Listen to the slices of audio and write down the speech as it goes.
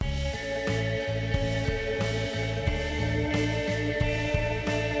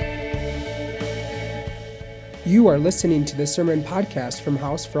You are listening to the Sermon Podcast from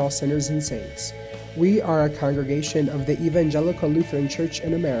House for All Sinners and Saints. We are a congregation of the Evangelical Lutheran Church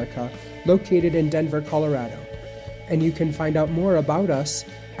in America, located in Denver, Colorado. And you can find out more about us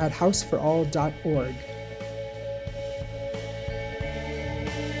at houseforall.org.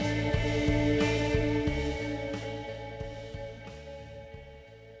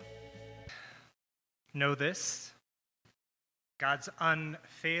 Know this: God's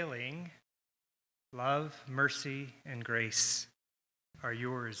unfailing love, mercy, and grace are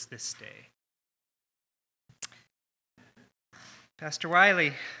yours this day. Pastor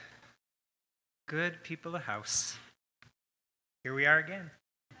Wiley, good people of house, here we are again.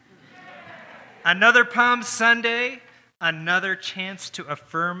 Another Palm Sunday, another chance to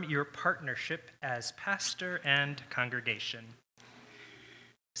affirm your partnership as pastor and congregation.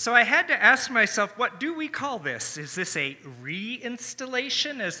 So I had to ask myself, what do we call this? Is this a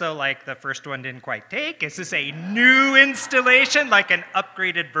reinstallation, as though like the first one didn't quite take? Is this a new installation, like an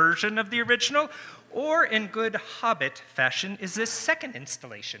upgraded version of the original? Or in good Hobbit fashion, is this second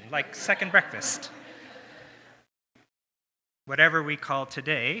installation, like second breakfast? Whatever we call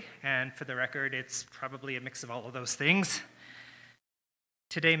today, and for the record, it's probably a mix of all of those things,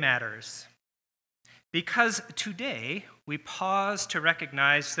 today matters. Because today, we pause to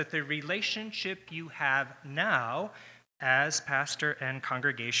recognize that the relationship you have now as pastor and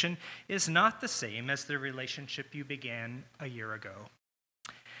congregation is not the same as the relationship you began a year ago.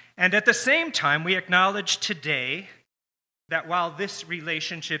 And at the same time, we acknowledge today that while this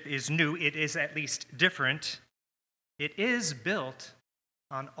relationship is new, it is at least different, it is built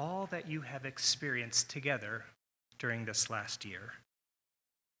on all that you have experienced together during this last year.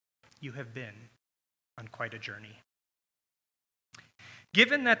 You have been on quite a journey.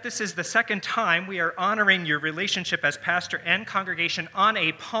 Given that this is the second time we are honoring your relationship as pastor and congregation on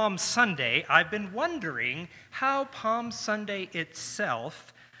a Palm Sunday, I've been wondering how Palm Sunday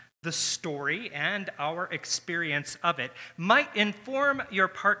itself, the story and our experience of it, might inform your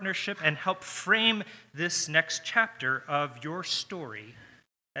partnership and help frame this next chapter of your story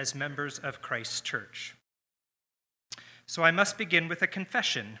as members of Christ's church. So I must begin with a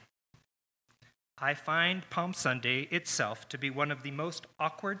confession. I find Palm Sunday itself to be one of the most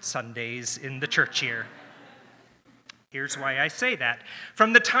awkward Sundays in the church year. Here's why I say that.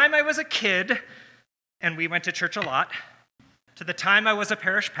 From the time I was a kid, and we went to church a lot, to the time I was a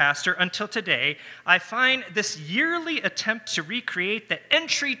parish pastor until today, I find this yearly attempt to recreate the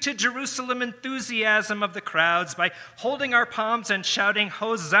entry to Jerusalem enthusiasm of the crowds by holding our palms and shouting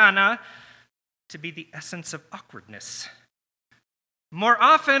Hosanna to be the essence of awkwardness. More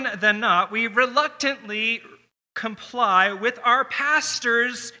often than not, we reluctantly comply with our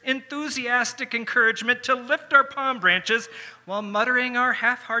pastor's enthusiastic encouragement to lift our palm branches while muttering our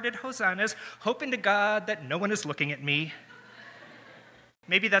half-hearted hosannas, hoping to God that no one is looking at me.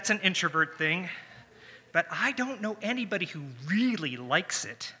 Maybe that's an introvert thing, but I don't know anybody who really likes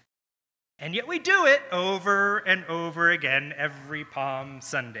it. And yet we do it over and over again every Palm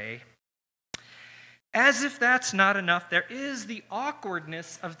Sunday. As if that's not enough, there is the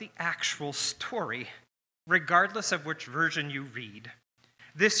awkwardness of the actual story, regardless of which version you read.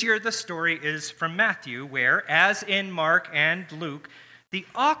 This year, the story is from Matthew, where, as in Mark and Luke, the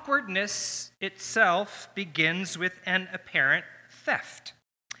awkwardness itself begins with an apparent theft.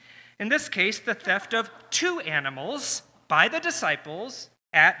 In this case, the theft of 2 animals by the disciples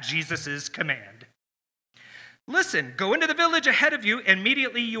at Jesus' command. Listen, go into the village ahead of you, and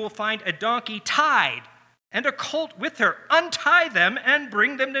immediately you will find a donkey tied and a colt with her. Untie them and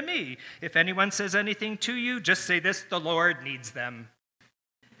bring them to me. If anyone says anything to you, just say this: the Lord needs them.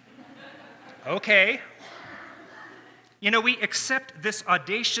 Okay. You know, we accept this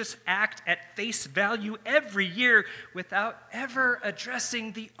audacious act at face value every year without ever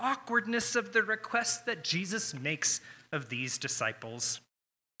addressing the awkwardness of the request that Jesus makes of these disciples.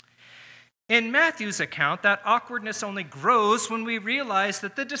 In Matthew's account, that awkwardness only grows when we realize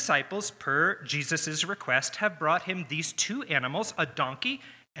that the disciples, per Jesus' request, have brought him these 2 animals, a donkey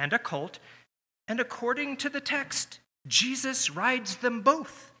and a colt, and according to the text, Jesus rides them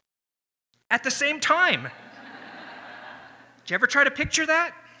both at the same time. Did you ever try to picture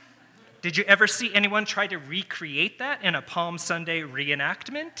that? Did you ever see anyone try to recreate that in a Palm Sunday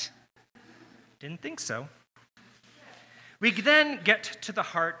reenactment? Didn't think so. We then get to the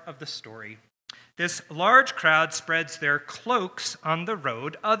heart of the story. This large crowd spreads their cloaks on the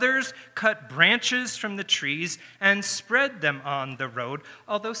road. Others cut branches from the trees and spread them on the road.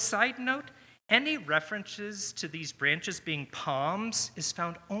 Although, side note, any references to these branches being palms is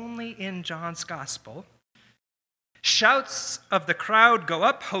found only in John's Gospel. Shouts of the crowd go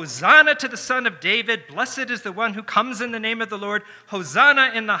up, "Hosanna to the Son of David! Blessed is the one who comes in the name of the Lord!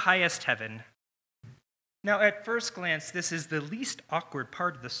 Hosanna in the highest heaven!" Now, at first glance, this is the least awkward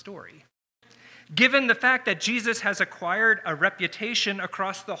part of the story. Given the fact that Jesus has acquired a reputation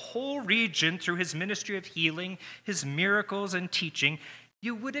across the whole region through his ministry of healing, his miracles, and teaching,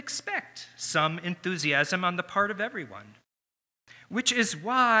 you would expect some enthusiasm on the part of everyone. Which is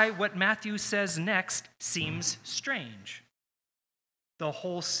why what Matthew says next seems strange. The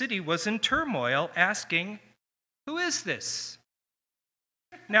whole city was in turmoil, asking, "Who is this?"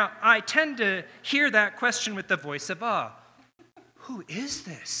 Now, I tend to hear that question with the voice of awe. Who is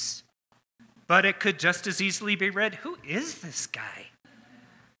this? But it could just as easily be read, who is this guy?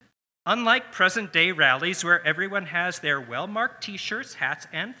 Unlike present-day rallies where everyone has their well-marked t-shirts, hats,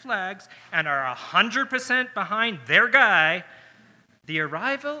 and flags and are 100% behind their guy, the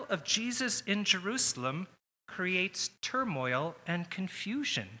arrival of Jesus in Jerusalem creates turmoil and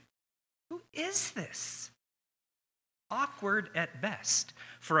confusion. Who is this? Awkward at best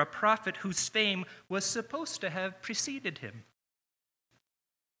for a prophet whose fame was supposed to have preceded him.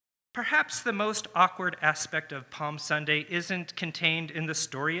 Perhaps the most awkward aspect of Palm Sunday isn't contained in the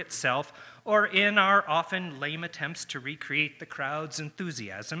story itself or in our often lame attempts to recreate the crowd's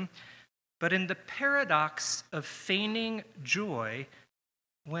enthusiasm, but in the paradox of feigning joy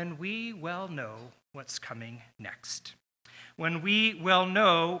when we well know what's coming next, when we well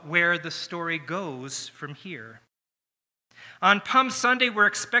know where the story goes from here. On Palm Sunday, we're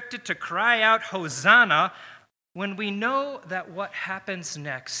expected to cry out, "Hosanna," when we know that what happens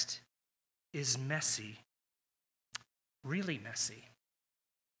next is messy, really messy.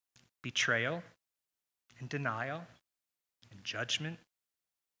 Betrayal and denial and judgment,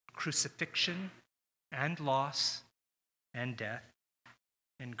 crucifixion and loss and death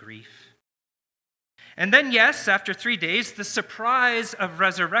and grief. And then, yes, after 3 days, the surprise of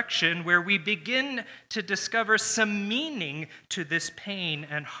resurrection, where we begin to discover some meaning to this pain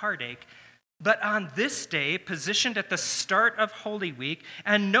and heartache. But on this day, positioned at the start of Holy Week,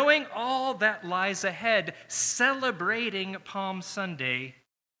 and knowing all that lies ahead, celebrating Palm Sunday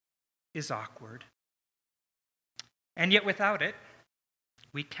is awkward. And yet without it,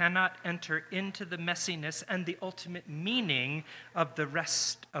 we cannot enter into the messiness and the ultimate meaning of the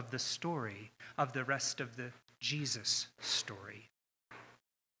rest of the story, of the rest of the Jesus story.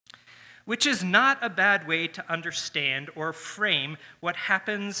 Which is not a bad way to understand or frame what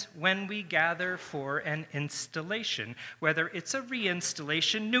happens when we gather for an installation, whether it's a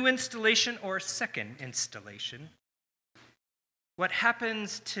reinstallation, new installation, or second installation. What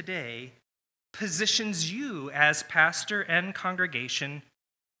happens today positions you as pastor and congregation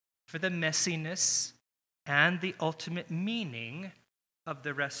for the messiness and the ultimate meaning of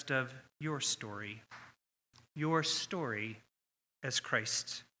the rest of your story as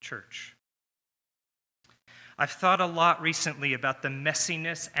Christ's church. I've thought a lot recently about the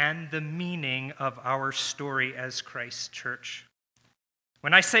messiness and the meaning of our story as Christ's church.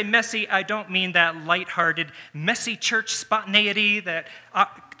 When I say messy, I don't mean that lighthearted, messy church spontaneity that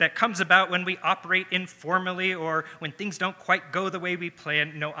comes about when we operate informally or when things don't quite go the way we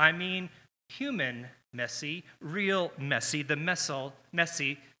plan. No, I mean human messy, real messy, the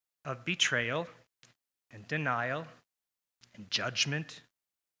messy of betrayal and denial and judgment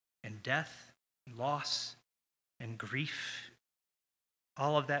and death and loss and grief.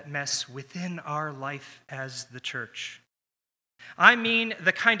 All of that mess within our life as the church. I mean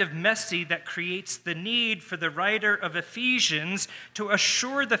the kind of messy that creates the need for the writer of Ephesians to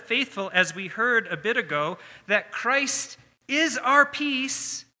assure the faithful, as we heard a bit ago, that Christ is our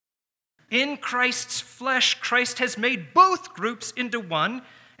peace. In Christ's flesh, Christ has made both groups into one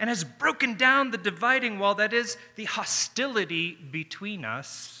and has broken down the dividing wall, that is, the hostility between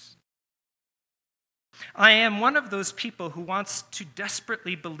us. I am one of those people who wants to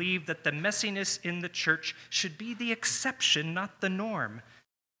desperately believe that the messiness in the church should be the exception, not the norm,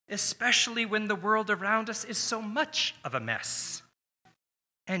 especially when the world around us is so much of a mess.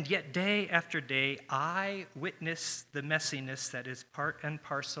 And yet, day after day, I witness the messiness that is part and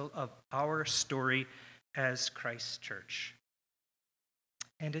parcel of our story as Christ's church.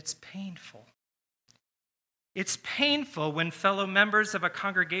 And it's painful. It's painful when fellow members of a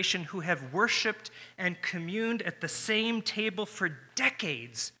congregation who have worshiped and communed at the same table for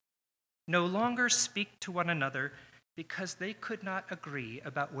decades no longer speak to one another because they could not agree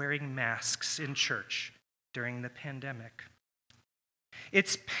about wearing masks in church during the pandemic.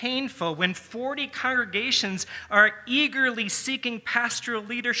 It's painful when 40 congregations are eagerly seeking pastoral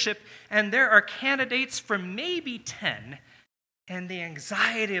leadership and there are candidates from maybe 10, and the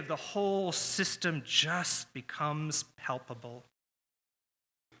anxiety of the whole system just becomes palpable.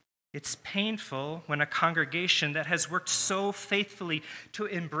 It's painful when a congregation that has worked so faithfully to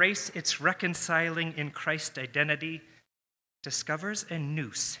embrace its reconciling in Christ identity discovers a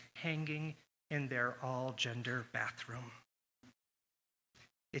noose hanging in their all-gender bathroom.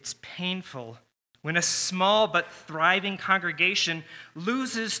 It's painful when a small but thriving congregation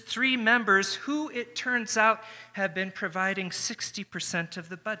loses 3 members who, it turns out, have been providing 60% of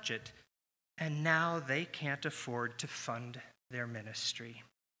the budget, and now they can't afford to fund their ministry.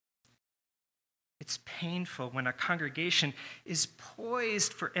 It's painful when a congregation is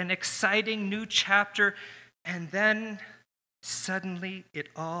poised for an exciting new chapter, and then suddenly it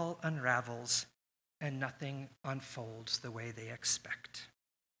all unravels and nothing unfolds the way they expect.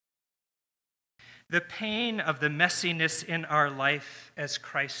 The pain of the messiness in our life as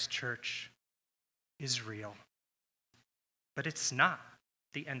Christ's church is real, but it's not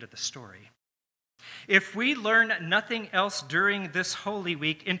the end of the story. If we learn nothing else during this Holy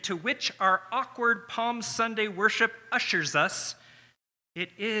Week, into which our awkward Palm Sunday worship ushers us,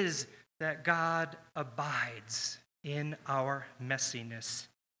 it is that God abides in our messiness.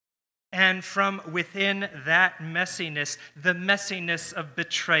 And from within that messiness, the messiness of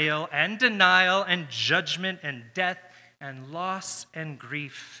betrayal and denial and judgment and death and loss and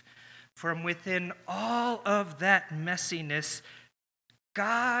grief, from within all of that messiness,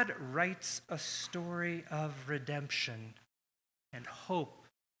 God writes a story of redemption and hope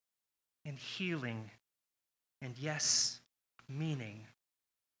and healing and, yes, meaning.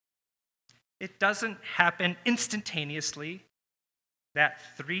 It doesn't happen instantaneously. That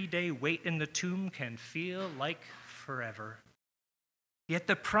 3-day wait in the tomb can feel like forever. Yet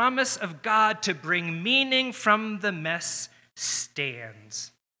the promise of God to bring meaning from the mess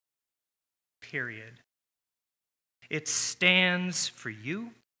stands. Period. It stands for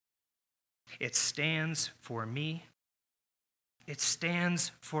you. It stands for me. It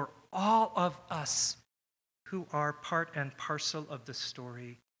stands for all of us who are part and parcel of the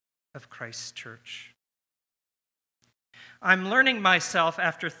story of Christ's church. I'm learning myself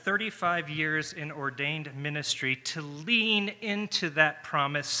after 35 years in ordained ministry to lean into that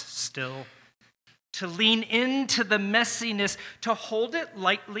promise still, to lean into the messiness, to hold it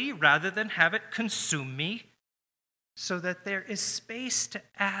lightly rather than have it consume me, so that there is space to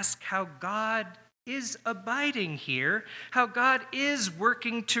ask how God is abiding here, how God is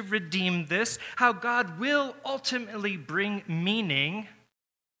working to redeem this, how God will ultimately bring meaning.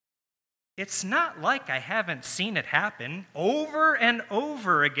 It's not like I haven't seen it happen over and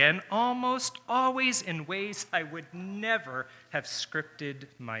over again, almost always in ways I would never have scripted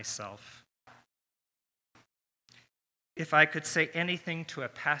myself. If I could say anything to a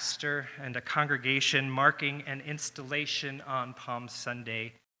pastor and a congregation marking an installation on Palm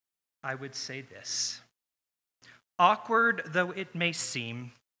Sunday, I would say this. Awkward though it may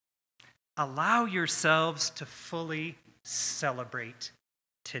seem, allow yourselves to fully celebrate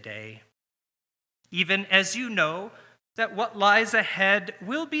today. Even as you know that what lies ahead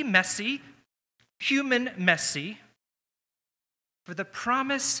will be messy, human messy, for the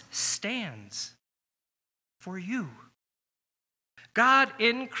promise stands for you. God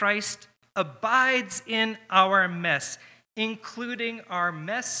in Christ abides in our mess, including our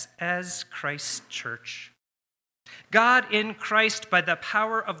mess as Christ's church. God in Christ, by the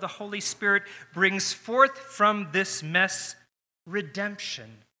power of the Holy Spirit, brings forth from this mess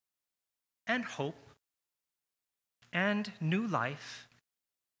redemption and hope and new life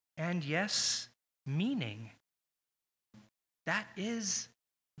and, yes, meaning. That is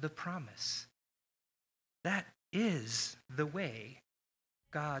the promise. That is the way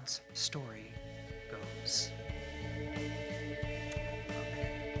God's story goes.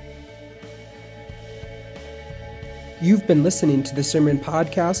 You've been listening to the Sermon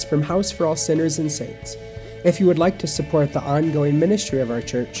Podcast from House for All Sinners and Saints. If you would like to support the ongoing ministry of our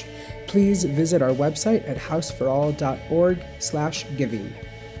church, please visit our website at houseforall.org/giving.